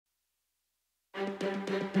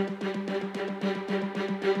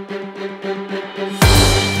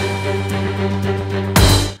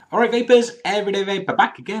Alright Vapers, Everyday Vaper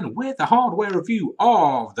back again with a hardware review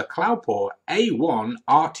of the Cloupor A1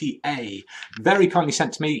 RTA. Very kindly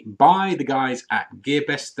sent to me by the guys at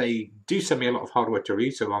GearBest. They do send me a lot of hardware to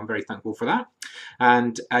review, so I'm very thankful for that.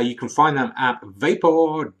 And you can find them at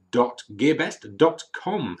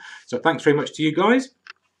vapor.gearbest.com. So thanks very much to you guys.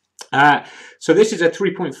 So this is a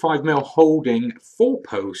 3.5mm holding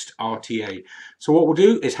 4-post RTA. So what we'll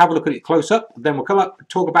do is have a look at it close up, then we'll come up and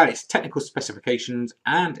talk about its technical specifications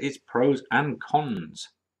and its pros and cons.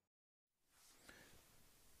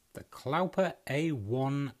 The Cloupor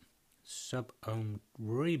A1 sub-ohm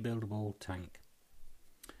rebuildable tank.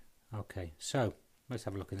 Okay, so let's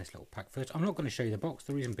have a look in this little pack first. I'm not going to show you the box,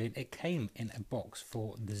 the reason being it came in a box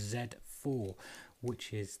for the Z4,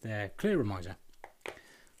 which is their clear Atomizer.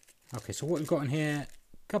 Okay, so what we've got in here, a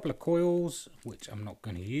couple of coils, which I'm not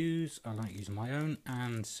going to use. I like using my own,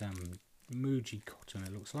 and some Muji cotton,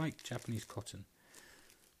 it looks like, Japanese cotton.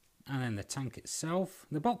 And then the tank itself.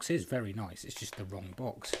 The box is very nice, it's just the wrong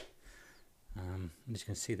box. As you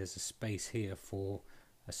can see, there's a space here for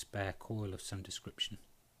a spare coil of some description.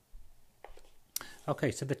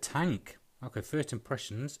 Okay, so the tank. Okay, first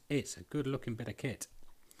impressions, it's a good looking bit of kit.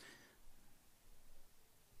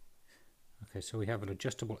 Okay, so we have an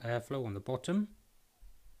adjustable airflow on the bottom.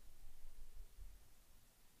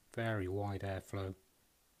 Very wide airflow.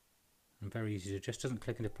 And very easy to adjust, doesn't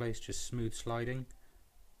click into place, just smooth sliding.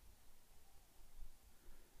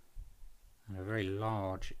 And a very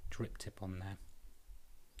large drip tip on there.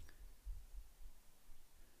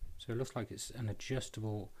 So it looks like it's an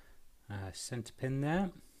adjustable center pin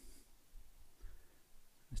there.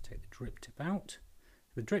 Let's take the drip tip out.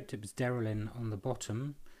 The drip tip is Derrelin on the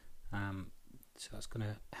bottom. So that's going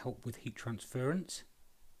to help with heat transference.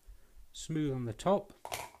 Smooth on the top.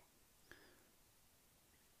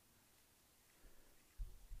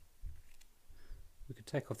 We could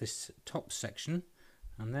take off this top section,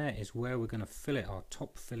 and there is where we're going to fill it, our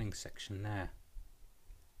top filling section there.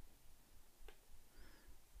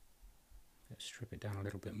 Let's strip it down a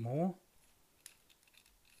little bit more.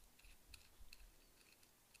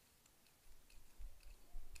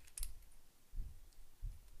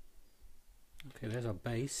 Okay, there's our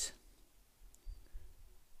base,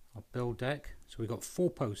 our build deck. So we've got 4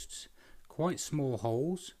 posts, quite small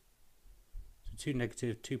holes, so 2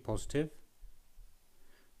 negative, 2 positive.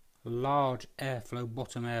 A large airflow,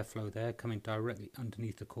 bottom airflow there, coming directly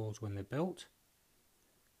underneath the coils when they're built.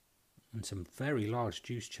 And some very large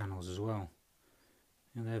juice channels as well.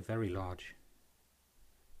 And they're very large.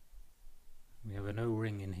 We have an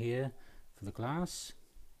O-ring in here for the glass.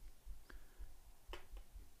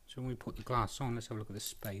 So when we put the glass on, let's have a look at the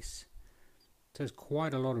space. So there's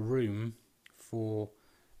quite a lot of room for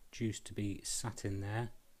juice to be sat in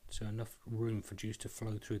there. So enough room for juice to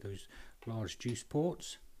flow through those large juice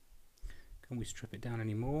ports. Can we strip it down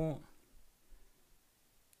any more?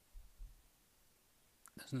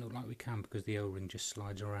 Doesn't look like we can because the O-ring just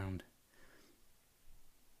slides around.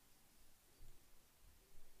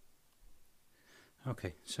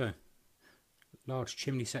 Okay, so large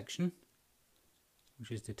chimney section,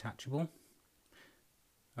 which is detachable.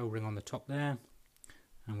 O-ring on the top there,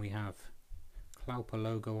 and we have Cloupor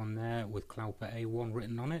logo on there with Cloupor A1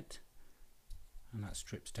 written on it, and that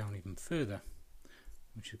strips down even further,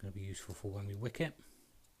 which is going to be useful for when we wick it.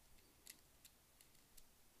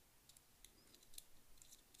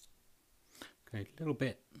 Okay, a little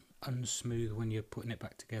bit unsmooth when you're putting it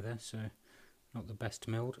back together, so not the best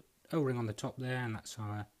milled. O-ring on the top there, and that's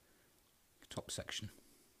our top section.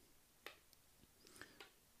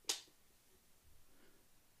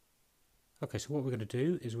 Okay, so what we're going to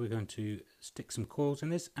do is we're going to stick some coils in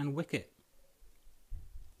this and wick it.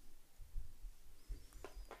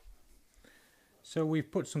 So we've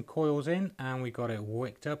put some coils in and we got it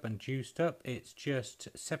wicked up and juiced up. It's just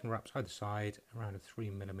 7 wraps either side, around a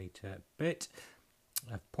 3mm bit,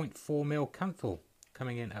 a 0.4mm canthal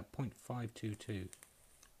coming in at 0.522.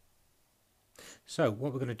 So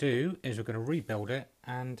what we're going to do is we're going to rebuild it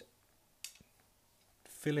and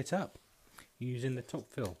fill it up using the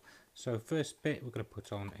top fill. So first bit we're going to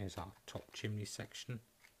put on is our top chimney section.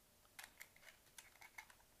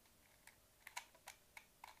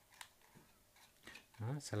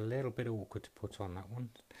 Now that's a little bit awkward to put on, that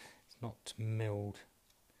one. It's not milled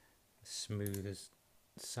as smooth as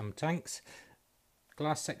some tanks.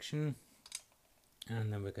 Glass section,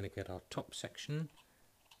 and then we're going to get our top section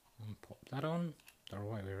and pop that on the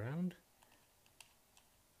right way around.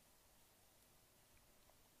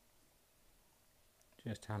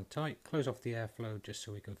 Just hand tight, close off the airflow just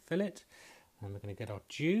so we can fill it, and we're going to get our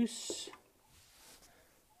juice.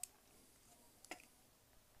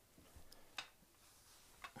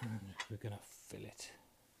 And we're going to fill it.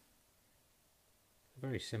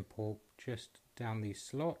 Very simple, just down these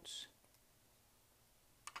slots.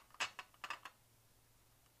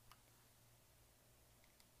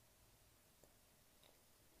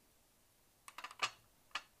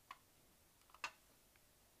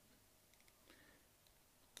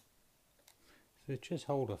 So just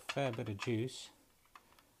hold a fair bit of juice.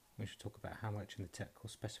 We should talk about how much in the technical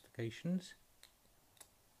specifications.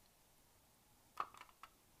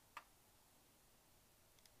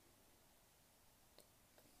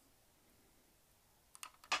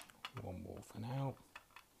 One more for now.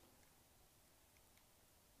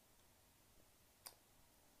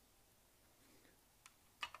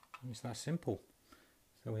 It's that simple.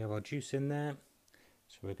 So we have our juice in there.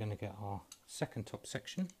 So we're going to get our second top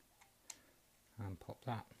section and pop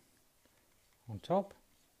that on top.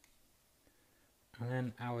 And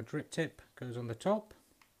then our drip tip goes on the top.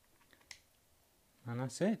 And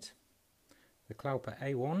that's it. The Cloupor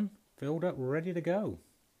A1 filled up, ready to go.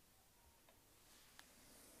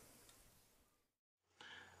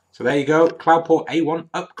 So there you go, Cloupor A1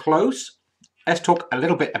 up close. Let's talk a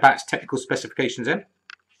little bit about its technical specifications then.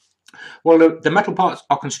 Well, the metal parts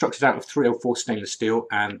are constructed out of 304 stainless steel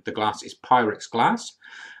and the glass is Pyrex glass.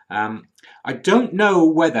 I don't know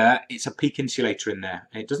whether it's a peak insulator in there.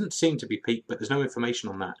 It doesn't seem to be peak, but there's no information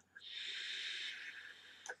on that.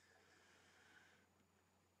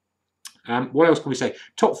 What else can we say?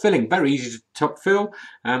 Top filling, very easy to top fill.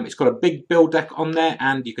 It's got a big build deck on there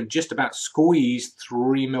and you can just about squeeze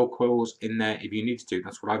 3mm coils in there if you need to.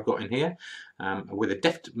 That's what I've got in here. With a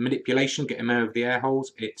deft manipulation, get them out of the air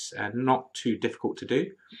holes, it's not too difficult to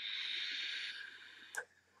do.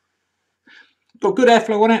 Got good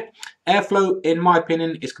airflow on it. Airflow, in my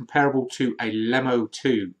opinion, is comparable to a Lemo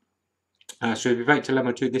 2. So if you vape to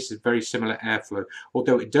Lemo 2, this is very similar airflow.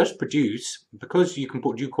 Although it does produce, because you can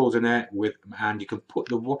put dew coils in there with, and you can put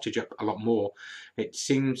the wattage up a lot more, it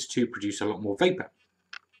seems to produce a lot more vapor.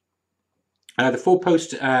 The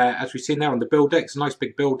 4-post, as we've seen there on the build deck, it's a nice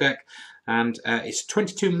big build deck, and it's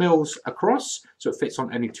 22 mils across, so it fits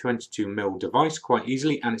on any 22 mil device quite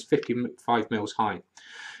easily, and it's 55 mils high.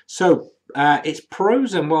 So its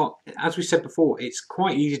pros, and well, as we said before, it's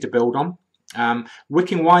quite easy to build on.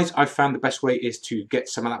 Wicking wise, I've found the best way is to get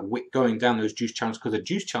some of that wick going down those juice channels, because the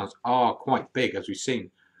juice channels are quite big, as we've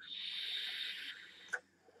seen.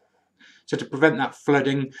 So to prevent that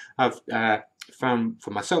flooding, I've found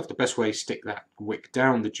for myself the best way is stick that wick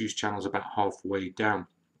down the juice channels about halfway down.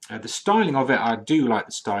 The styling of it, I do like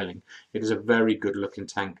the styling. It is a very good looking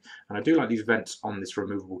tank, and I do like these vents on this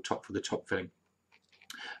removable top for the top filling.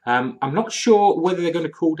 I'm not sure whether they're going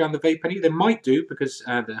to cool down the vape any. They might do, because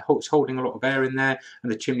it's holding a lot of air in there,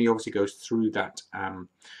 and the chimney obviously goes through that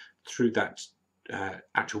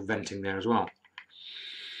actual venting there as well.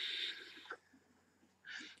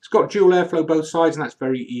 It's got dual airflow both sides, and that's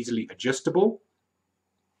very easily adjustable.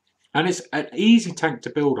 And it's an easy tank to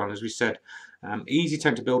build on, as we said. Easy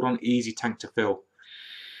tank to build on, easy tank to fill.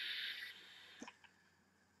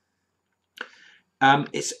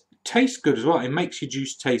 It tastes good as well. It makes your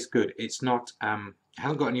juice taste good. It's not,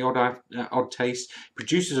 hasn't got any odd taste.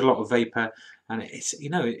 Produces a lot of vapor, and it's, you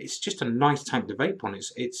know, it's just a nice tank to vape on.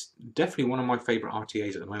 It's definitely one of my favourite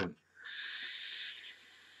RTAs at the moment.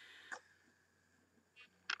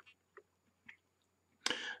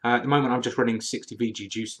 At the moment I'm just running 60 VG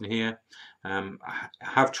juice in here. I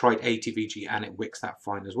have tried 80 VG and it wicks that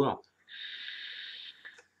fine as well.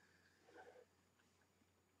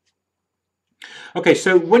 Okay,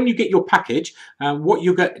 so when you get your package, what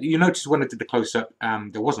you get, you notice when I did the close-up,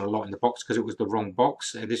 there wasn't a lot in the box because it was the wrong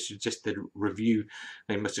box. This is just the review.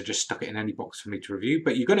 They must have just stuck it in any box for me to review.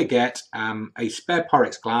 But you're going to get a spare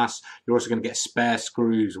Pyrex glass. You're also going to get spare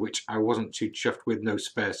screws, which I wasn't too chuffed with, no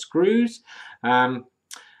spare screws.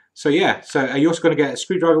 So yeah, so you're also going to get a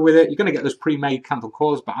screwdriver with it. You're going to get those pre-made Canthal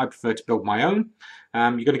coils, but I prefer to build my own.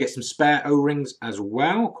 You're going to get some spare O-rings as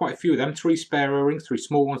well, quite a few of them, 3 spare O-rings, 3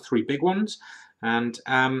 small ones, 3 big ones, and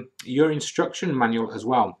your instruction manual as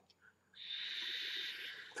well.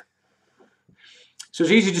 So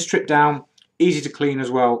it's easy to strip down, easy to clean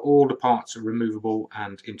as well. All the parts are removable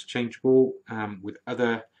and interchangeable with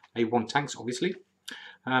other A1 tanks, obviously.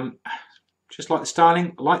 Just like the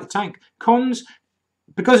styling, I like the tank. Cons,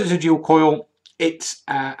 because it's a dual coil, it's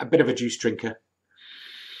a bit of a juice drinker.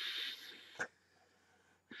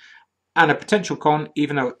 And a potential con,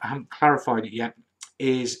 even though I haven't clarified it yet,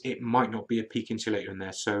 is it might not be a peak insulator in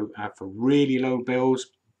there. So for really low bills,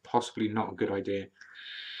 possibly not a good idea.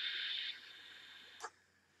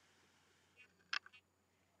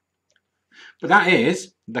 But that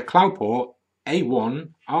is the Cloupor A1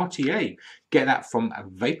 RTA. Get that from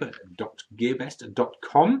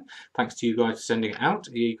vapor.gearbest.com. Thanks to you guys for sending it out.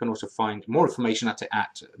 You can also find more information at the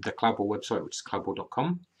Cloupor website, which is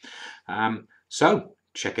cloupor.com. So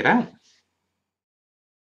check it out.